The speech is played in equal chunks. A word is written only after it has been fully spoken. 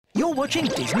You're watching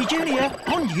Disney Junior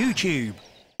on YouTube.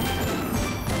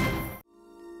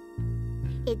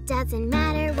 It doesn't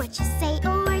matter what you say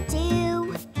or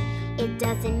do. It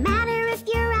doesn't matter if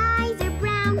your eyes are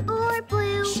brown or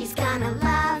blue. She's gonna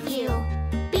love you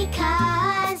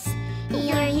because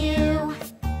you're you.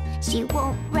 She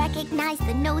won't recognize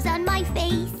the nose on my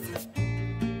face,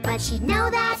 but she'd know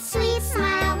that sweet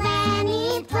smile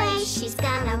any place. She's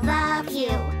gonna love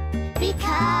you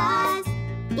because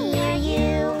you're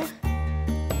you.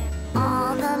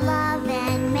 All the love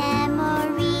and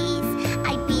memories,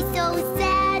 I'd be so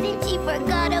sad if she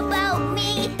forgot about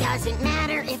me. Doesn't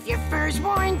matter if your fur's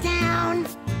worn down,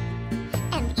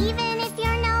 and even if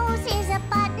your nose is a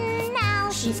button now,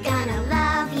 she's gonna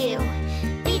love you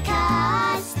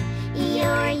because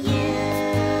you're you.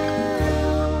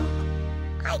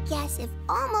 I guess if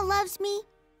Alma loves me,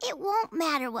 it won't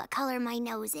matter what color my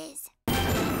nose is.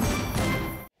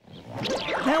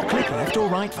 Now click left or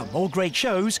right for more great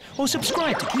shows, or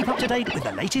subscribe to keep up to date with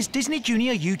the latest Disney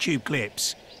Junior YouTube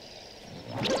clips.